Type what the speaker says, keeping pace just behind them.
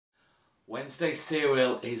Wednesday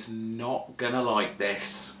cereal is not gonna like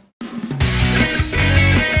this.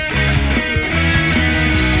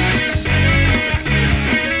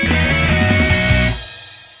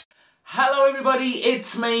 Hello everybody,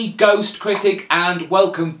 it's me, GhostCritic, and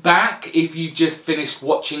welcome back if you've just finished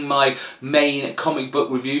watching my main comic book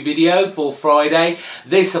review video for Friday.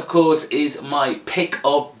 This, of course, is my pick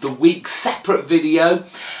of the week, separate video,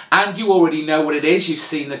 and you already know what it is, you've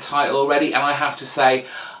seen the title already, and I have to say,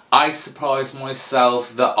 I surprised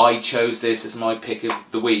myself that I chose this as my pick of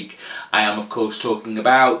the week. I am, of course, talking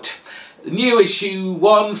about new issue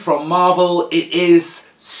 1 from Marvel. It is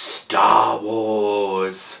Star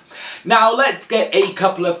Wars. Now, let's get a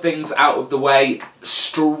couple of things out of the way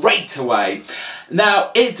straight away.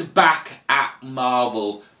 Now, it's back at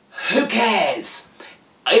Marvel. Who cares?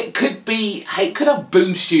 It could have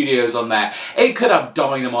Boom Studios on there. It could have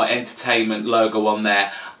Dynamite Entertainment logo on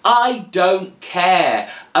there. I don't care,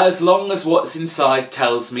 as long as what's inside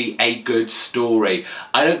tells me a good story.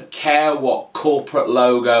 I don't care what corporate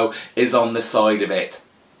logo is on the side of it.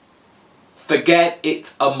 Forget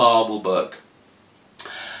it's a Marvel book.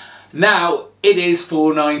 Now, it is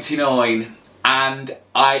 $4.99, and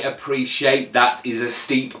I appreciate that is a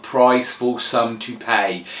steep price for some to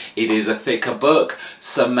pay. It is a thicker book.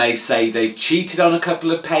 Some may say they've cheated on a couple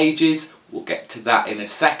of pages. We'll get to that in a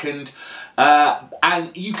second.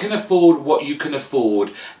 And you can afford what you can afford.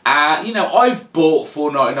 You know, I've bought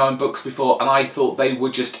 $4.99 books before and I thought they were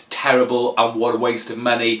just terrible and what a waste of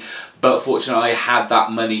money. But fortunately I had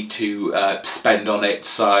that money to spend on it,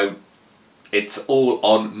 so it's all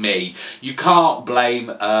on me. You can't blame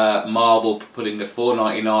Marvel for putting the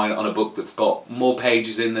 $4.99 on a book that's got more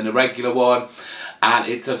pages in than a regular one, and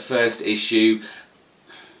it's a first issue.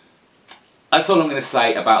 That's all I'm going to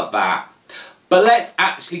say about that. But let's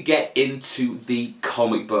actually get into the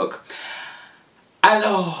comic book. And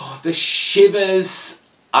oh, the shivers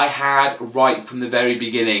I had right from the very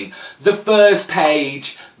beginning. The first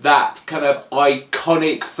page, that kind of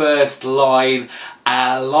iconic first line,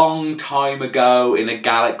 a long time ago in a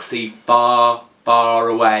galaxy far, far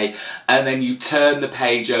away. And then you turn the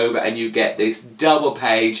page over and you get this double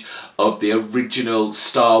page of the original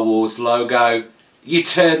Star Wars logo. You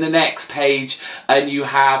turn the next page and you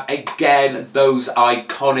have again those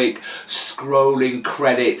iconic scrolling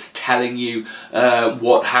credits telling you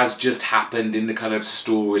what has just happened in the kind of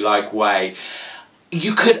story-like way.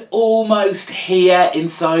 You could almost hear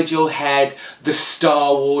inside your head the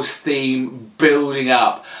Star Wars theme building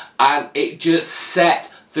up, and it just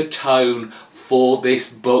set the tone for this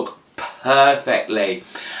book perfectly.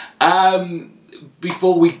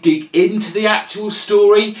 Before we dig into the actual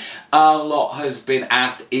story, a lot has been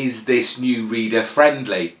asked, is this new reader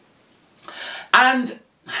friendly? And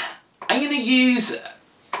I'm going to use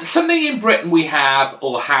something in Britain we have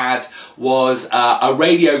or had was a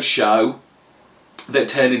radio show that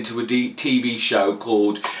turned into a TV show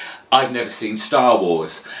called I've Never Seen Star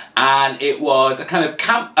Wars, and it was a kind of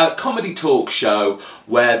a comedy talk show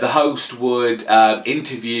where the host would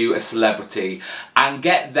interview a celebrity and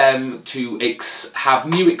get them to have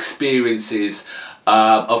new experiences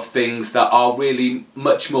of things that are really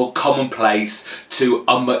much more commonplace to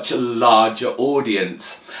a much larger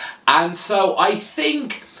audience. And so I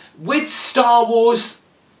think with Star Wars,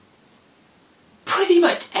 pretty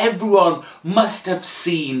much everyone must have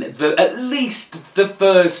seen at least the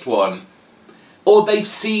first one, or they've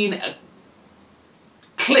seen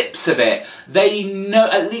clips of it. They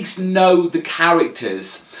at least know the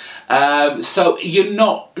characters. So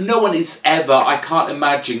no one is ever, I can't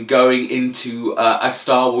imagine going into a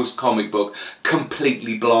Star Wars comic book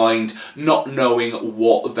completely blind, not knowing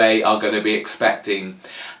what they are going to be expecting.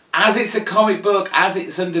 As it's a comic book, as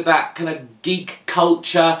it's under that kind of geek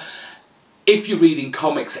culture, if you're reading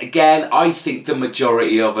comics, again, I think the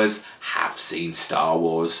majority of us have seen Star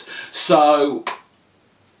Wars. So,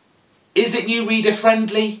 is it new reader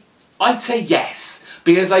friendly? I'd say yes,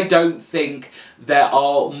 because I don't think there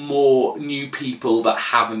are more new people that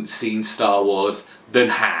haven't seen Star Wars than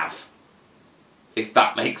have, if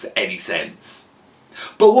that makes any sense.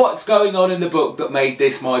 But what's going on in the book that made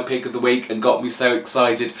this my pick of the week and got me so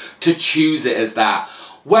excited to choose it as that?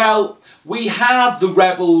 Well, we have the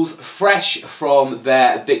rebels fresh from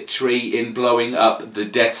their victory in blowing up the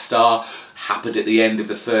Death Star, happened at the end of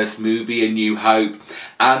the first movie, A New Hope,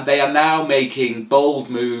 and they are now making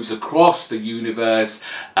bold moves across the universe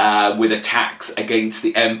with attacks against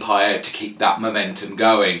the Empire to keep that momentum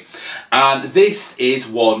going. And this is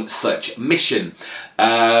one such mission.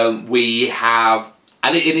 We have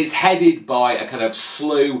And it is headed by a kind of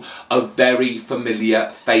slew of very familiar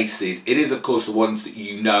faces. It is, of course, the ones that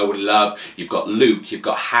you know and love. You've got Luke, you've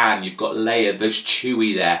got Han, you've got Leia, there's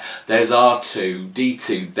Chewie there, there's R2,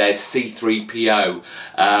 D2, there's C-3PO,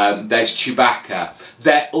 there's Chewbacca.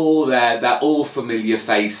 They're all there, they're all familiar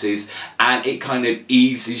faces, and it kind of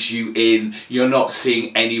eases you in. You're not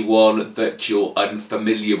seeing anyone that you're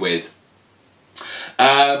unfamiliar with.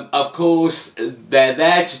 Of course, they're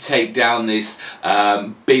there to take down this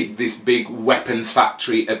big weapons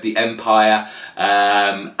factory of the Empire,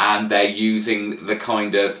 and they're using the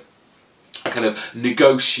kind of a kind of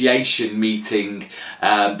negotiation meeting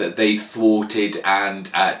that they thwarted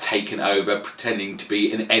and taken over, pretending to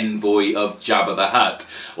be an envoy of Jabba the Hutt.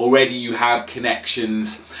 Already you have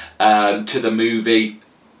connections to the movie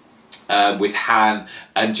with Han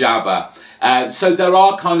and Jabba. So there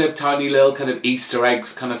are kind of tiny little kind of Easter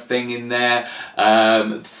eggs kind of thing in there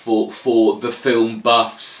for the film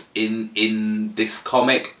buffs in this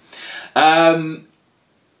comic.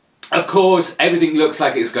 Of course, everything looks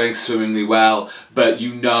like it's going swimmingly well, but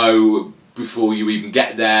you know before you even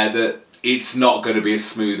get there that it's not going to be a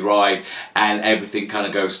smooth ride, and everything kind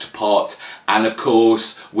of goes to pot. And of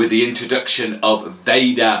course, with the introduction of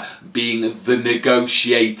Vader being the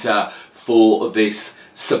negotiator for this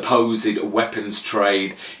supposed weapons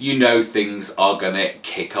trade, you know things are going to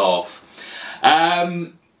kick off.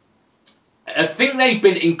 I think they've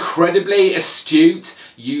been incredibly astute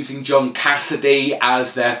using John Cassidy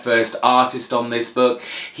as their first artist on this book.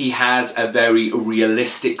 He has a very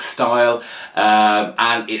realistic style,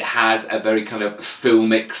 and it has a very kind of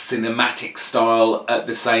filmic, cinematic style at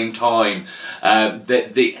the same time.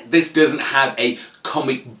 This doesn't have a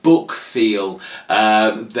comic book feel.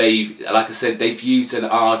 Like I said, they've used an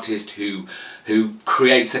artist who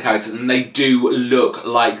creates the characters, and they do look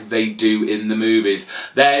like they do in the movies.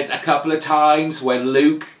 There's a couple of times when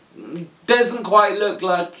Luke doesn't quite look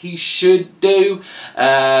like he should do,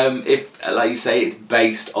 if, like you say, it's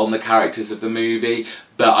based on the characters of the movie,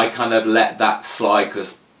 but I kind of let that slide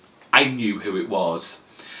because I knew who it was.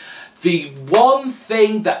 The one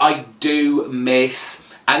thing that I do miss,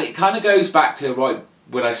 and it kind of goes back to right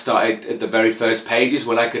when I started at the very first pages,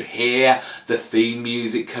 when I could hear the theme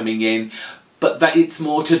music coming in, but that it's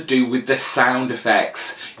more to do with the sound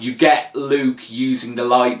effects. You get Luke using the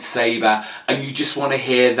lightsaber, and you just want to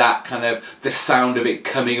hear that kind of, the sound of it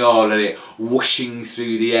coming on and it whooshing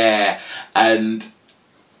through the air. And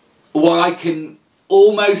while I can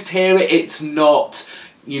almost hear it, it's not,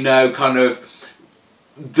 you know, kind of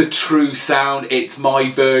the true sound. It's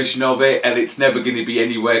my version of it, and it's never going to be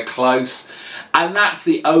anywhere close. And that's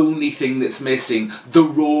the only thing that's missing. The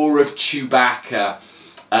roar of Chewbacca.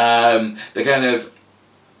 The kind of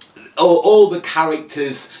all the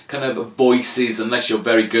characters' kind of voices, unless you're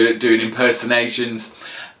very good at doing impersonations,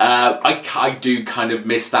 I do kind of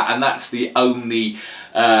miss that, and that's the only,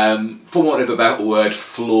 for want of a better word,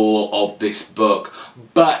 flaw of this book.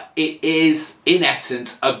 But it is, in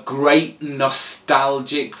essence, a great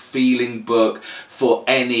nostalgic feeling book for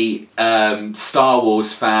any Star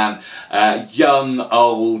Wars fan, young,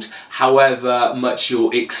 old, however much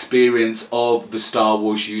your experience of the Star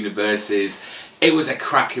Wars universe is. It was a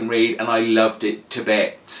cracking read, and I loved it to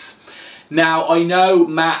bits. Now, I know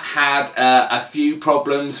Matt had a few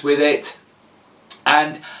problems with it,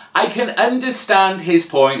 and I can understand his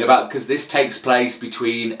point about, because this takes place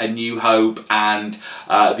between A New Hope and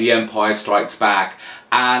The Empire Strikes Back,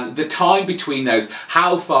 and the time between those,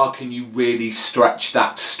 how far can you really stretch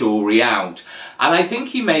that story out? And I think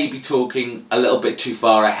he may be talking a little bit too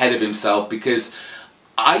far ahead of himself, because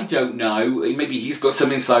I don't know, maybe he's got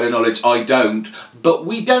some insider knowledge I don't, but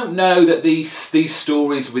we don't know that these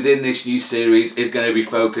stories within this new series is going to be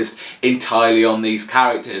focused entirely on these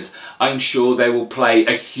characters. I'm sure they will play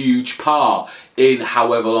a huge part in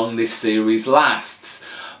however long this series lasts.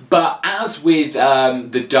 But as with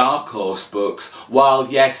the Dark Horse books, while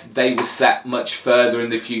yes, they were set much further in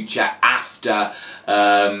the future after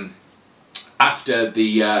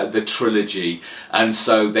the trilogy, and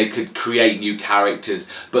so they could create new characters,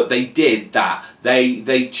 but they did that. They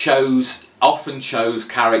often chose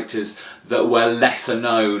characters that were lesser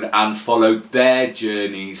known and followed their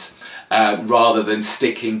journeys, rather than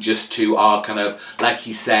sticking just to our kind of, like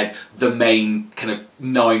he said, the main kind of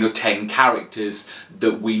 9 or 10 characters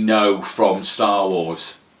that we know from Star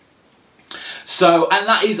Wars. So, and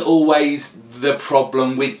that is always the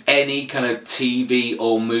problem with any kind of TV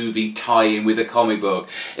or movie tie-in with a comic book.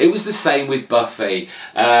 It was the same with Buffy.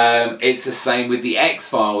 It's the same with the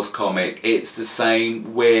X-Files comic. It's the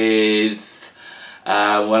same with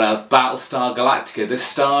what else? Battlestar Galactica, the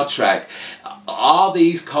Star Trek. are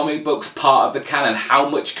these comic books part of the canon? How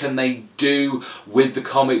much can they do with the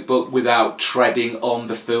comic book without treading on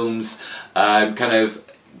the film's kind of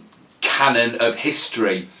canon of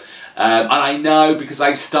history? And I know, because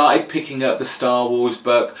I started picking up the Star Wars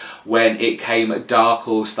book when it came at Dark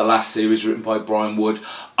Horse, the last series written by Brian Wood,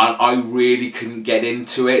 and I really couldn't get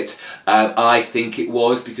into it. I think it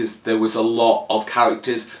was because there was a lot of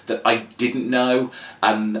characters that I didn't know,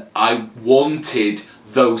 and I wanted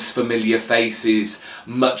those familiar faces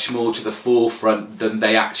much more to the forefront than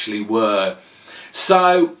they actually were.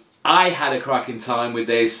 So I had a cracking time with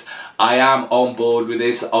this. I am on board with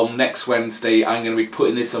this. On next Wednesday I'm going to be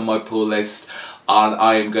putting this on my pull list, and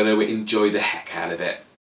I am going to enjoy the heck out of it.